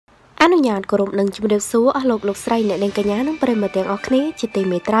អនុញ្ញាតគោរពនឹងជំរាបសួរអស់លោកស្រីអ្នកនាងកញ្ញានិងប្រិយមិត្តទាំងអស់គ្នាជាទី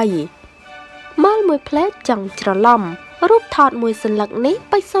មេត្រីមើលមួយផ្លែតចង់ច្រឡំរូបថតមួយសន្លឹកនេះ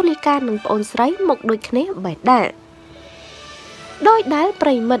បេក្ខសូលីកានិងប្អូនស្រីមកដូចគ្នាបេះដែរដោយដែលប្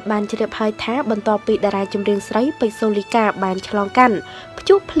រិយមិត្តបានជ្រាបហើយថាបន្ទាប់ពីតារាចម្រៀងស្រីបេក្ខសូលីកាបានឆ្លងកាត់ព្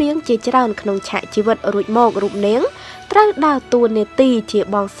យុះភ្លៀងជាច្រើនក្នុងឆាកជីវិតរួចមករូបនាងត្រូវដើរតួនាទីជា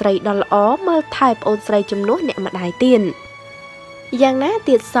បងស្រីដ៏ល្អមើលថែប្អូនស្រីជំនួសអ្នកម្ដាយទៀតយ៉ាងណា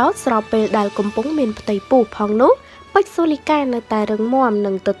ទៀតសោតស្របពេលដែលកំពុងមានផ្ទៃពោះផងនោះបេក្ខសូលីកានៅតែរឹងមាំ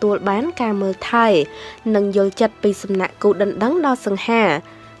នឹងទទួលបានការមើលថែនិងយល់ចិត្តពីសំណាក់គូដណ្ដឹងដ៏សង្ហា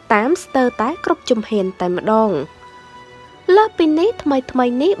តាមស្ទើរតែគ្រប់ជំហានតែម្ដងលើពីនេះថ្មី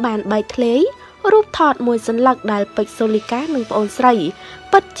នេះបានបែកធ្លាយរូបថតមួយសន្លឹកដែលបេក្ខសូលីកានិងប្អូនស្រី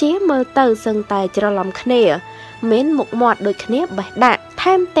ពិតជាមើលទៅសឹងតែច្រឡំគ្នាមានមុខមាត់ដូចគ្នាបេះដាក់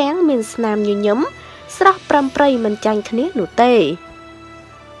ថែមទាំងមានស្នាមញញឹមស្រស់ប្រំប្រៃមិនចាញ់គ្នានោះទេ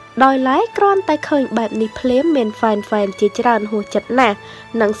ដោយឡែកគ្រាន់តែឃើញបែបនេះភ្លាមមានហ្វេនជាច្រើនហួសចិត្តណាស់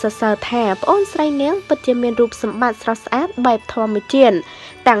និងសរសើរថាប្អូនស្រីនាងពិតជាមានរូបសម្បត្តិស្រស់ស្អាតបែបធម្មជាតិ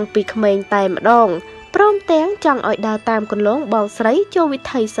តាំងពីក្មេងតែម្ដងព្រមទាំងចង់ឲ្យដើរតាមគន្លងបងស្រីចូលវិ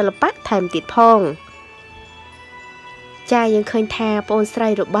ថីសិល្បៈថែមទៀតផងចាយើងឃើញថាប្អូនស្រី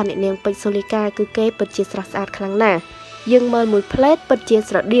របស់អ្នកនាងពេជ្រសូលីកាគឺគេពិតជាស្រស់ស្អាតខ្លាំងណាស់យើងមើលមួយផ្លែតពិតជា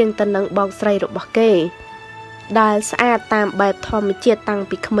ស្រដៀងទៅនឹងបងស្រីរបស់គេដែលស្អាតតាមបែបធម្មជាតិតាំង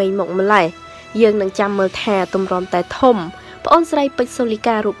ពីក្មេងមកម្លេះយើងនឹងចាំមើលថាទម្រាំតែធំប្អូនស្រីពេជ្រសូលី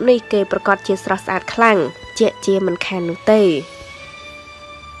ការូបនេះគេប្រកាសជាស្រស់ស្អាតខ្លាំងជាមិនខាននោះទេ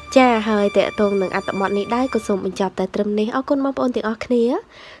ចាហើយតេតងនឹងអត្ថបទនេះដែរក៏សូមបញ្ចប់តែត្រឹមនេះអរគុណបងប្អូនទាំងអស់គ្នា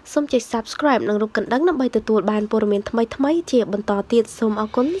សូមចុច Subscribe និងរូបកណ្ដឹងដើម្បីទទួលបានព័ត៌មានថ្មីៗជាបន្តទៀតសូមអរ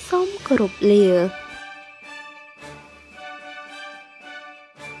គុណសូមគោរពលា